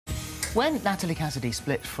When Natalie Cassidy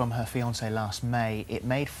split from her fiancé last May, it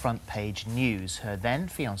made front-page news. Her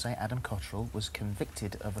then-fiancé, Adam Cottrell, was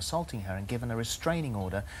convicted of assaulting her and given a restraining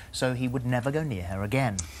order so he would never go near her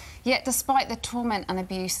again. Yet, despite the torment and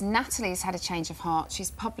abuse, Natalie's had a change of heart.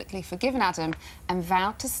 She's publicly forgiven Adam and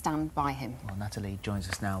vowed to stand by him. Well, Natalie joins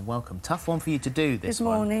us now. Welcome. Tough one for you to do, this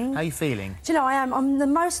one. Good morning. How are you feeling? Do you know, I am. I'm the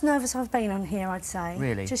most nervous I've been on here, I'd say.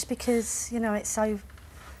 Really? Just because, you know, it's so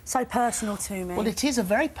personal to me. Well, it is a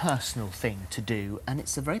very personal thing to do, and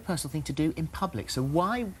it's a very personal thing to do in public. So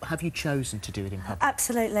why have you chosen to do it in public?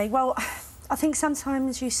 Absolutely. Well, I think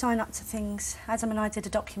sometimes you sign up to things. Adam and I did a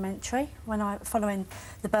documentary following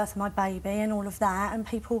the birth of my baby and all of that, and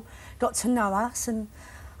people got to know us. And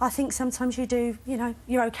I think sometimes you do, you know,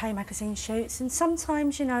 your OK magazine shoots, and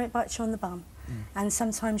sometimes, you know, it bites you on the bum. And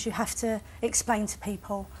sometimes you have to explain to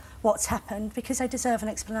people what's happened because they deserve an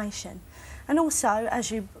explanation. And also, as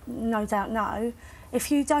you no doubt know,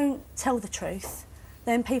 if you don't tell the truth,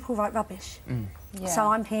 then people write rubbish. Yeah. So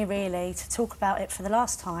I'm here really to talk about it for the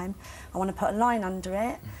last time. I want to put a line under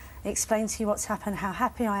it, explain to you what's happened, how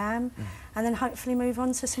happy I am, and then hopefully move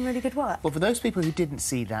on to some really good work. Well, for those people who didn't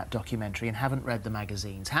see that documentary and haven't read the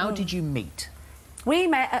magazines, how did you meet? We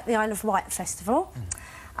met at the Isle of Wight Festival,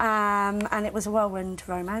 and it was a whirlwind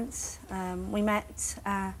romance. We met,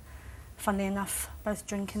 funnily enough, both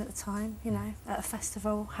drinking at the time, you know, at a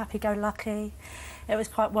festival, happy-go-lucky. It was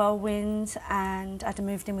quite whirlwind, and Adam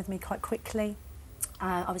moved in with me quite quickly.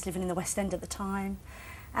 I was living in the West End at the time,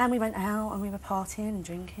 and we went out and we were partying and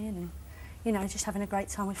drinking and, you know, just having a great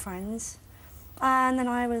time with friends. And then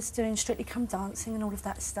I was doing Strictly Come Dancing and all of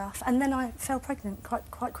that stuff, and then I fell pregnant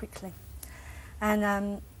quite quickly.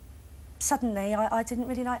 And suddenly I didn't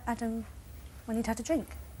really like Adam when he'd had a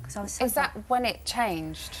drink. I was Is that when it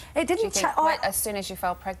changed? It didn't change. As soon as you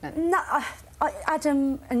fell pregnant? No,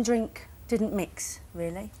 Adam and drink didn't mix,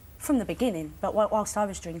 really, from the beginning. But whilst I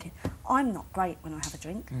was drinking, I'm not great when I have a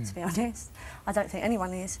drink, to be honest. I don't think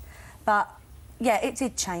anyone is. But, yeah, it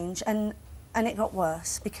did change, and it got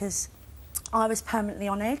worse because I was permanently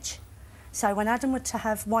on edge. So when Adam would to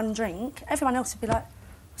have one drink, everyone else would be like,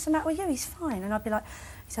 what's the matter with you? He's fine. And I'd be like,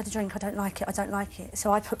 he's had a drink, I don't like it, I don't like it.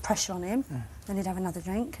 So I put pressure on him, then he'd have another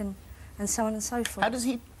drink, and so on and so forth. How does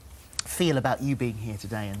he feel about you being here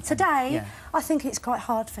today? Today, I think it's quite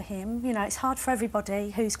hard for him. You know, it's hard for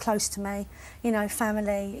everybody who's close to me, you know,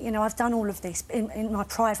 family. You know, I've done all of this in my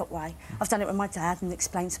private way. I've done it with my dad and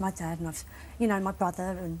explained to my dad, and I've, you know, my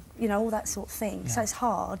brother and, you know, all that sort of thing. So it's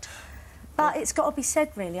hard. But it's got to be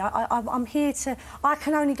said, really. I'm here to... I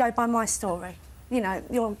can only go by my story. You know,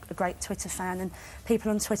 you're a great Twitter fan, and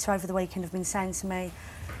people on Twitter over the weekend have been saying to me,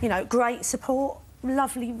 you know, great support,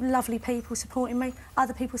 lovely, lovely people supporting me.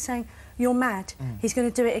 Other people saying, you're mad, he's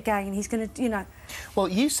going to do it again, he's going to, you know... Well,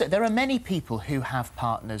 you said there are many people who have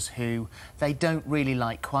partners who they don't really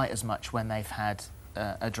like quite as much when they've had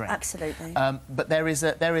a drink. Absolutely. But there is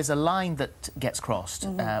a line that gets crossed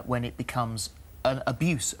when it becomes an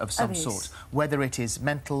abuse of some sort, whether it is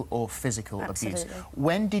mental or physical abuse.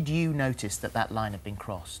 When did you notice that that line had been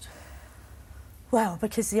crossed? Well,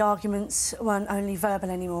 because the arguments weren't only verbal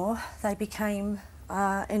anymore, they became,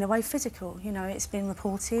 in a way, physical. You know, it's been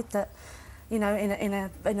reported that, you know, in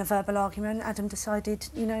a verbal argument, Adam decided,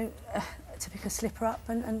 you know, to pick a slipper up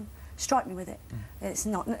and strike me with it. It's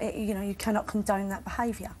not, you know, you cannot condone that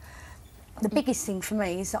behaviour. The biggest thing for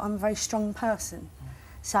me is that I'm a very strong person.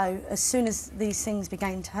 So as soon as these things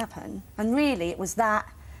began to happen, and really it was that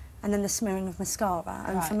and then the smearing of mascara,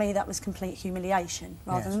 and for me that was complete humiliation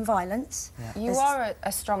rather than violence. You are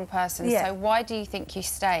a strong person, so why do you think you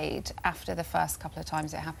stayed after the first couple of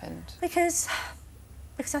times it happened? Because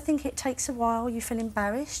I think it takes a while. You feel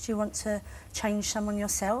embarrassed, you want to change someone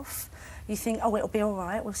yourself. You think, oh, it'll be all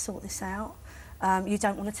right, we'll sort this out. You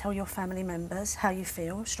don't want to tell your family members how you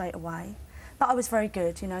feel straight away. But I was very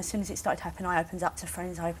good, you know, as soon as it started happening, I opened up to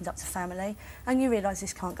friends, I opened up to family, and you realise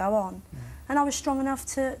this can't go on. And I was strong enough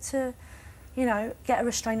to, you know, get a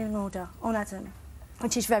restraining order on Adam,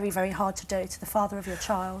 which is very, very hard to do to the father of your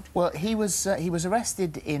child. Well, he was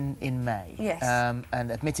arrested in May,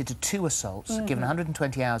 and admitted to 2 assaults, given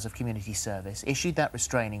 120 hours of community service, issued that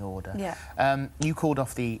restraining order. You called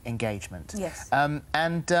off the engagement.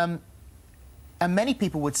 And many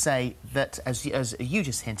people would say that, as you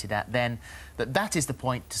just hinted at, then that is the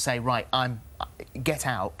point to say, right, get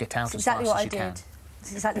out as fast as you can.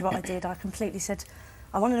 That's exactly what I did. I completely said,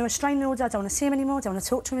 I want a restraining order. I don't want to see him anymore. I don't want to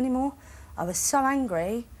talk to him anymore. I was so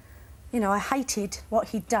angry. You know, I hated what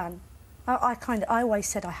he'd done. I always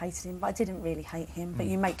said I hated him, but I didn't really hate him. But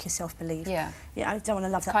you make yourself believe. Yeah. You know, don't want to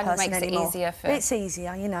love that kind of person makes anymore. it easier for... It's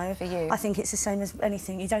easier, you know. For you. I think it's the same as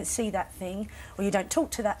anything. You don't see that thing, or you don't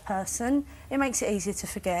talk to that person. It makes it easier to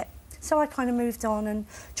forget. So I kind of moved on and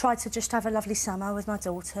tried to just have a lovely summer with my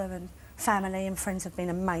daughter, and family and friends have been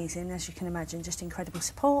amazing, as you can imagine, just incredible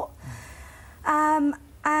support.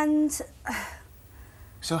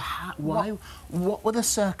 So what were the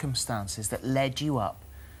circumstances that led you up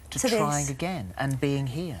to trying again and being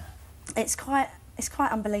here? It's quite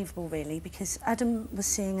unbelievable, really, because Adam was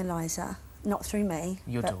seeing Eliza, not through me.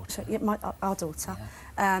 Your daughter? Our daughter.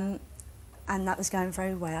 Yeah. And that was going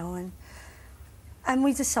very well. And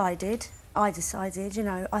I decided, you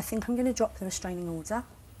know, I think I'm going to drop the restraining order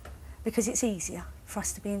because it's easier for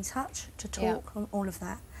us to be in touch, to talk, and all of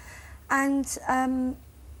that. And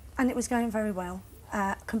it was going very well,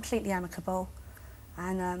 completely amicable.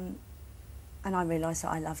 And I realised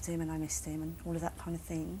that I loved him and I missed him and all of that kind of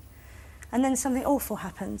thing. And then something awful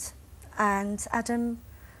happened, and Adam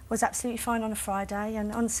was absolutely fine on a Friday,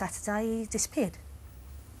 and on Saturday he disappeared.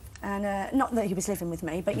 And not that he was living with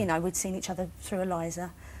me, but, you know, we'd seen each other through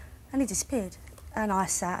Eliza, and he disappeared. And I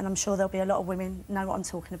sat, and I'm sure there'll be a lot of women know what I'm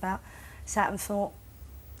talking about, sat and thought,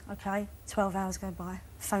 OK, 12 hours go by,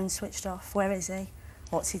 phone switched off, where is he?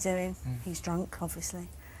 What's he doing? He's drunk, obviously.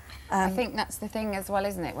 I think that's the thing as well,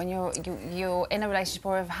 isn't it? When you're in a relationship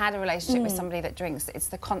or have had a relationship with somebody that drinks, it's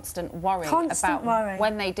the constant worry about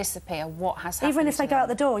when they disappear, what has happened. Even if they go out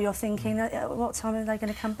the door, you're thinking, what time are they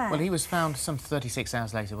going to come back? Well, he was found some 36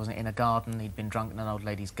 hours later, wasn't it, in a garden. He'd been drunk in an old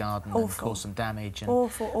lady's garden and caused some damage. And,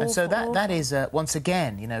 awful. And so that is, once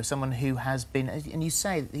again, you know, someone who has been... And you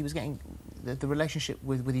say he was getting... The relationship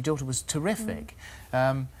with your daughter was terrific.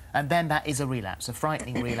 And then that is a relapse, a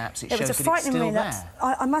frightening relapse. It shows that it's still relapse.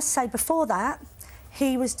 There. I must say, before that,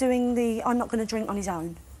 he was doing the I'm not going to drink on his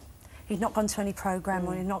own. He'd not gone to any programme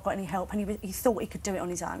or he'd not got any help, and he thought he could do it on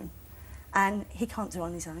his own. And he can't do it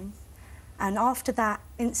on his own. And after that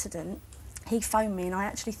incident, he phoned me, and I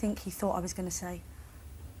actually think he thought I was going to say,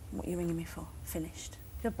 what are you ringing me for? Finished.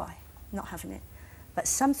 Goodbye. Not having it. But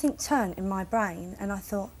something turned in my brain, and I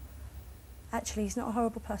thought, actually, he's not a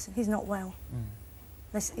horrible person. He's not well.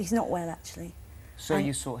 He's not well, actually. So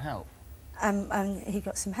you sought help? And he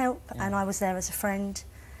got some help, and I was there as a friend,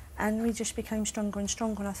 and we just became stronger and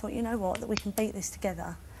stronger, and I thought, you know what, that we can beat this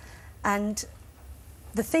together. And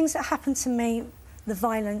the things that happened to me, the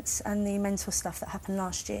violence and the mental stuff that happened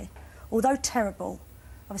last year, although terrible,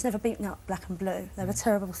 I was never beaten up black and blue. They were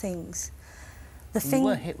terrible things. You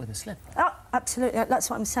were hit with a slipper. Oh, absolutely. That's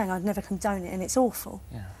what I'm saying. I'd never condone it, and it's awful.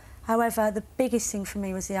 Yeah. However, the biggest thing for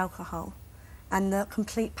me was the alcohol and the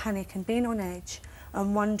complete panic and being on edge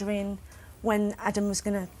and wondering when Adam was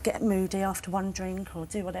going to get moody after one drink or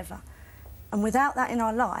do whatever. And without that in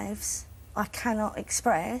our lives, I cannot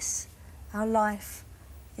express our life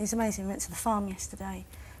is amazing. We went to the farm yesterday.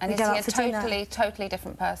 And is he a totally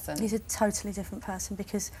different person? He's a totally different person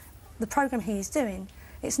because the programme he is doing,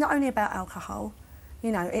 it's not only about alcohol,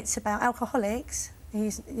 you know, it's about alcoholics.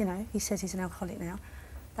 He's, you know, he says he's an alcoholic now.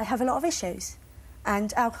 They have a lot of issues,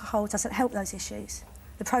 and alcohol doesn't help those issues.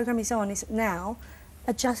 The programme he's on is now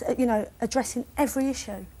addressing every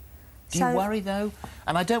issue. Do you worry, though?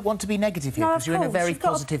 And I don't want to be negative here, because you're in a very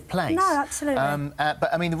positive place. No, absolutely.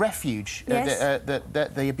 But, I mean, the Refuge,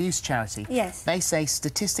 the abuse charity, they say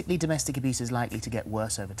statistically domestic abuse is likely to get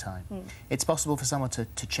worse over time. It's possible for someone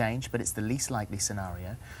to change, but it's the least likely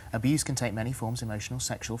scenario. Abuse can take many forms: emotional,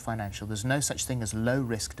 sexual, financial. There's no such thing as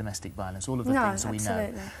low-risk domestic violence, all of the things we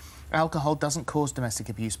know. Alcohol doesn't cause domestic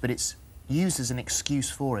abuse, but it's used as an excuse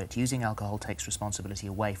for it. Using alcohol takes responsibility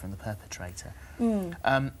away from the perpetrator.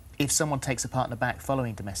 If someone takes a partner back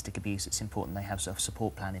following domestic abuse, it's important they have a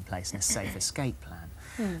support plan in place and a safe escape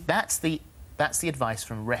plan. That's the advice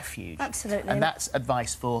from Refuge. Absolutely. And that's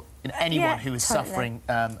advice for anyone who is suffering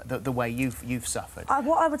the way you've suffered.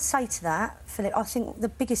 What I would say to that, Philip, I think the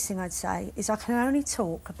biggest thing I'd say is I can only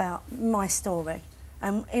talk about my story.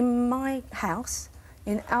 In my house,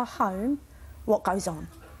 in our home, what goes on.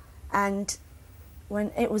 And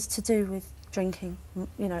when it was to do with drinking,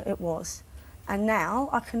 you know, it was. And now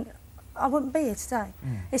I wouldn't be here today.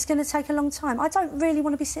 It's going to take a long time. I don't really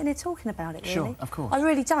want to be sitting here talking about it, really. Sure, of course. I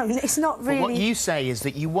really don't. It's not really... But what you say is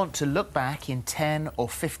that you want to look back in 10 or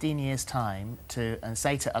 15 years' time and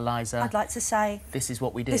say to Eliza... I'd like to say... This is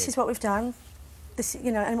what we did. This is what we've done. This,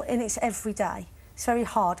 you know, and it's every day. It's very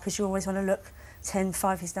hard because you always want to look 10,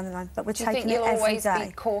 5 years down the line, but we're taking it every day. Do you think you'll always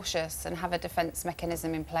be cautious and have a defence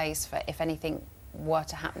mechanism in place for if anything were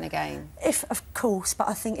to happen again? Of course, but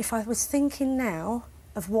I think if I was thinking now,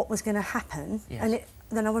 of what was going to happen, and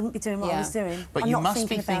then I wouldn't be doing what I was doing. But you must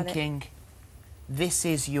be thinking, this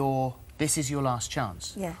is your last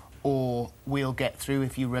chance. Yeah. Or we'll get through.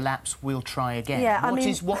 If you relapse, we'll try again. Yeah,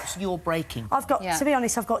 What's your breaking point? I've got to be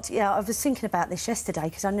honest. I was thinking about this yesterday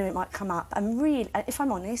because I knew it might come up. And really, if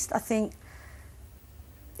I'm honest, I think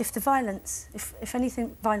if the violence, if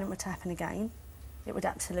anything violent were to happen again, it would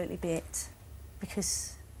absolutely be it,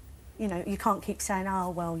 because you know you can't keep saying,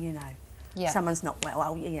 oh well, you know, someone's not well.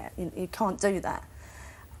 Oh yeah, you can't do that.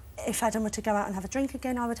 If Adam were to go out and have a drink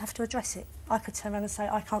again, I would have to address it. I could turn around and say,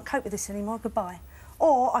 I can't cope with this anymore. Goodbye.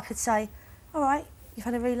 Or I could say, all right, you've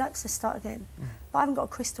had a relapse, let's start again. But I haven't got a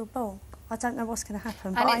crystal ball. I don't know what's going to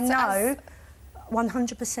happen. But I know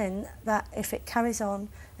 100% that if it carries on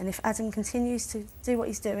and if Adam continues to do what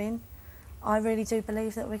he's doing, I really do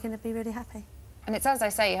believe that we're going to be really happy. And it's as they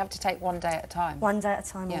say, you have to take one day at a time. One day at a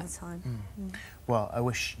time, all the time. Well, I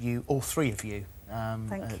wish you, all three of you,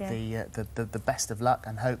 the best of luck,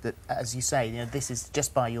 and hope that, as you say, you know, this is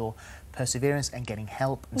just by your perseverance and getting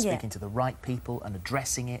help and speaking to the right people and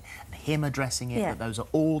addressing it, and him addressing it, that those are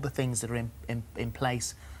all the things that are in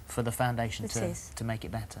place for the foundation to make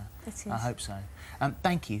it better. It is. I hope so.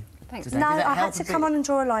 Thank you. Thanks. No, I had to come on and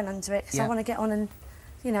draw a line under it because I want to get on and,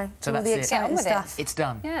 you know, do all the exciting stuff. It's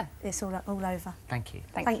done. Yeah. It's all over. Thank you.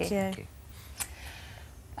 Thank you. Thank you.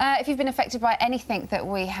 If you've been affected by anything that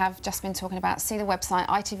we have just been talking about, see the website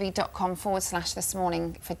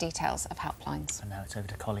itv.com/thismorning for details of helplines. And now it's over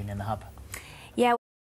to Colleen in the hub.